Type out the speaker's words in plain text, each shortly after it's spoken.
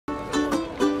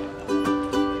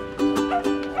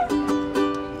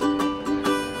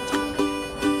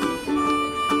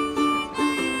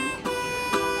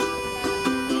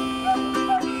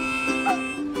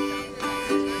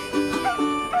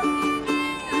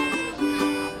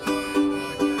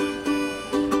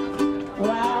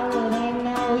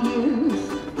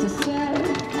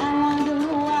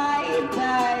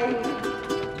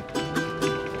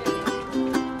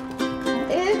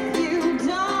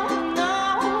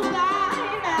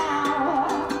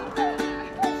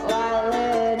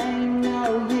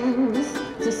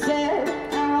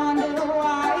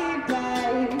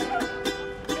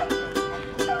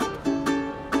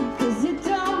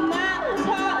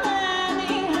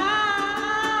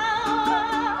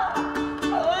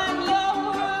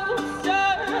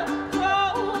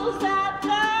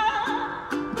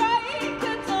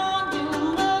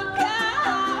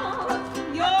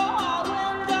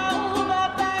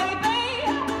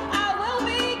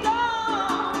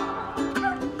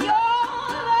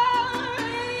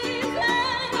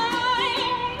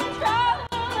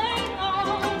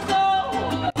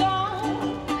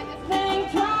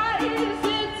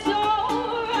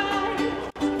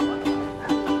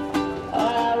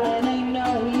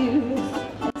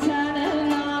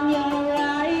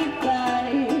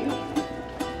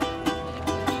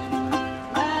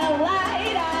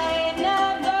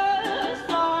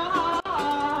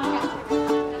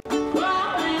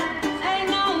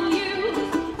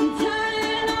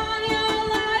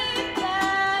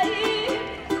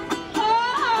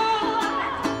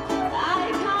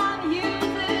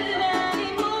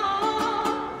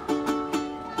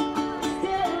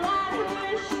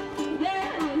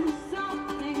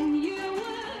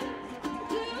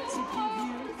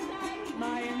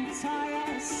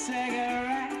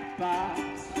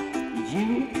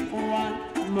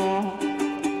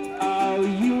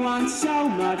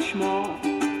much more.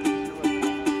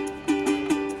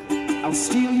 I'll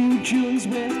steal you jewels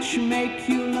which make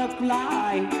you look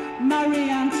like Marie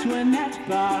Antoinette,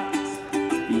 but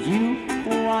you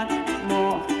want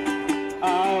more.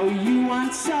 Oh, you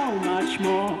want so much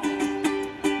more.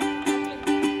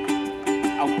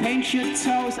 I'll paint your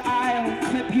toes, I'll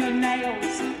clip your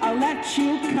nails, I'll let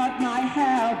you cut my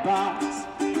hair, but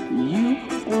you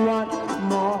want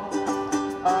more.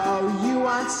 Oh, you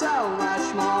want so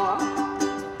much more.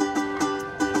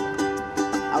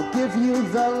 I'll give you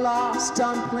the last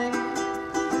dumpling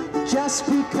just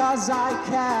because I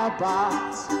care,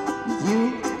 but you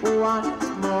want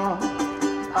more.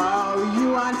 Oh,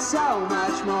 you want so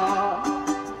much more.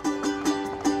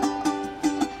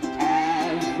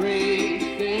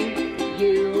 Everything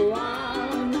you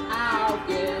want, I'll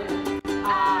give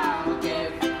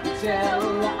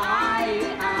till I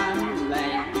am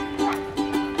lame.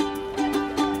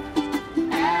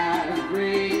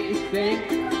 Everything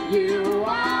you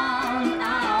want,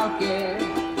 I'll give,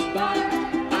 but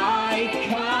I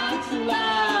can't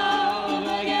love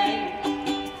again.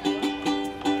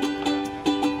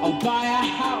 I'll buy a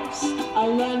house,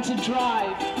 I'll learn to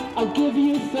drive, I'll give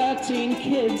you 13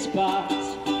 kids, but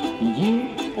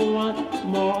you want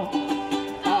more.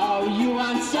 Oh, you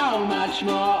want so much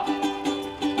more.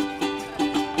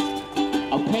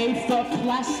 I'll pay for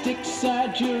plastic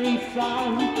surgery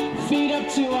from feet up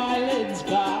to eyelids,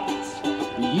 but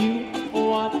you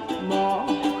want more.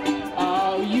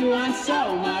 Oh, you want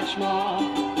so much more.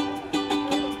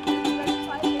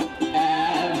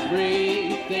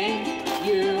 Everything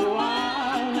you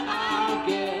want, I'll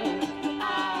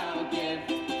give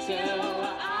till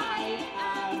I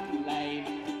am lame.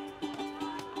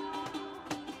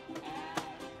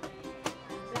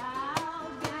 And I'll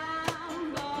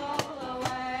gamble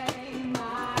away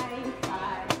my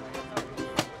pride.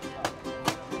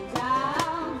 And I'll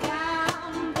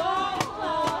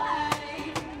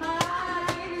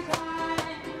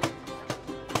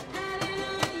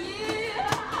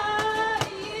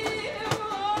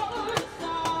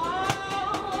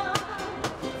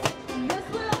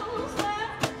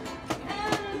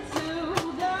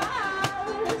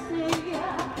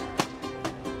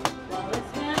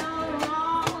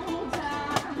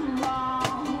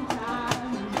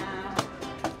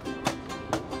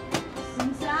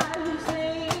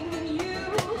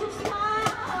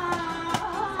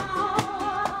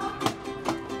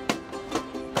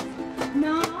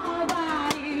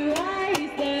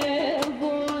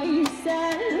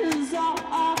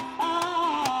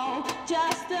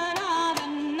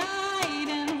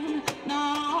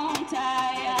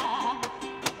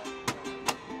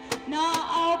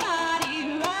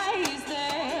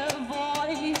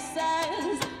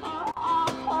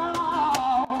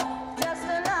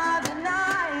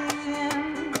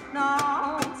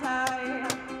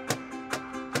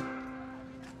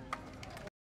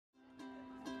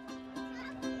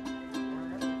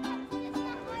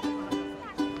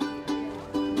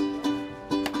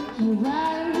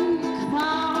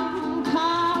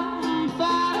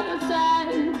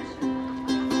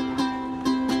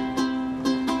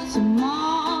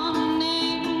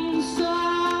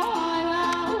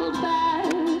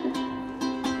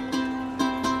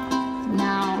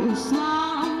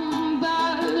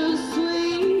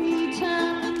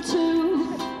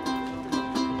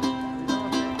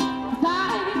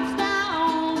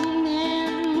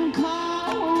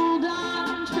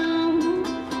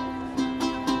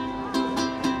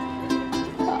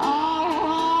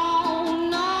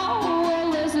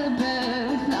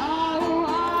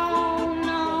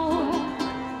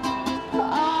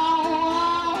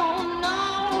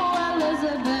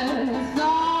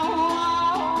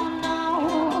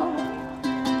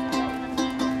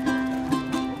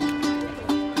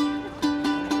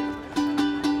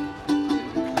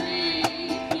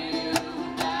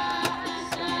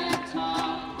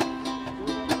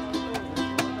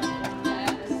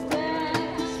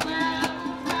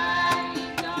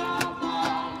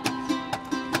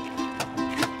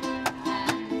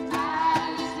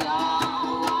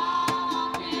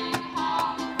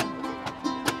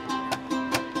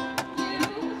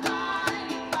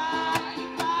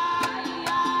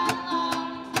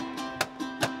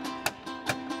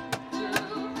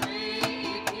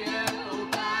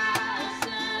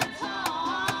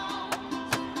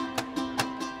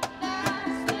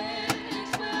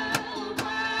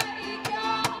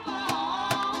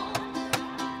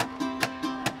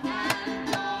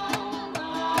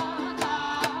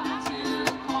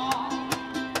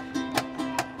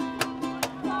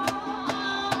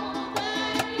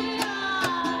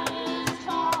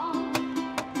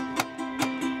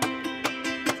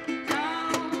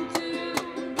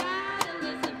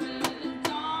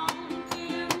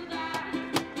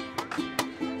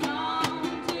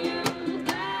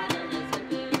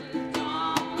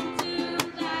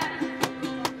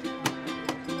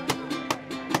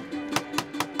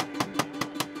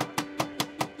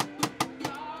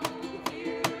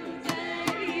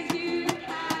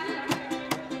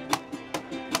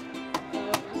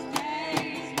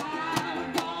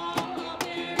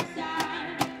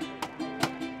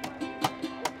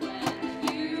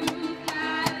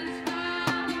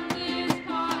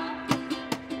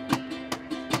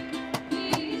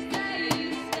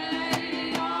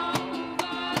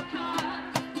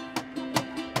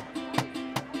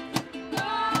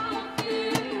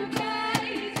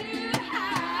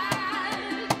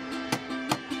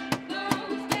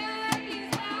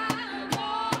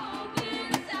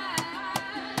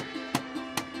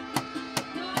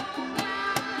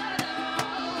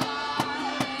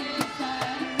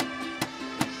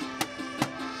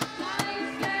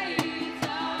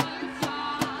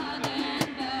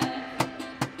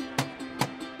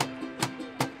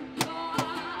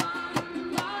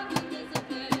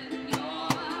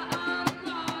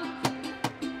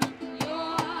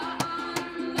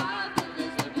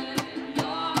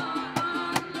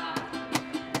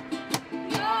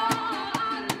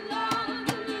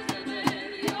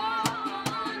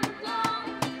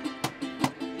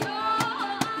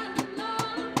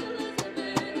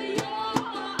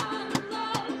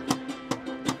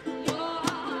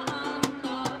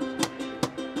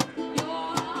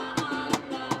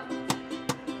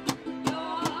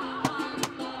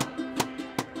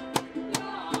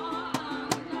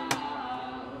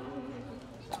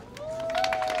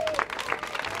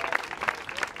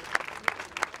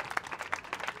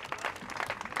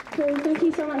So thank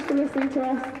you so much for listening to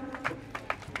us.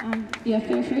 Yeah,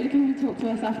 feel free to come and talk to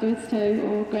us afterwards too,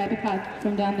 or grab a card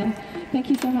from down there.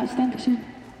 Thank you so much. Dankeschön.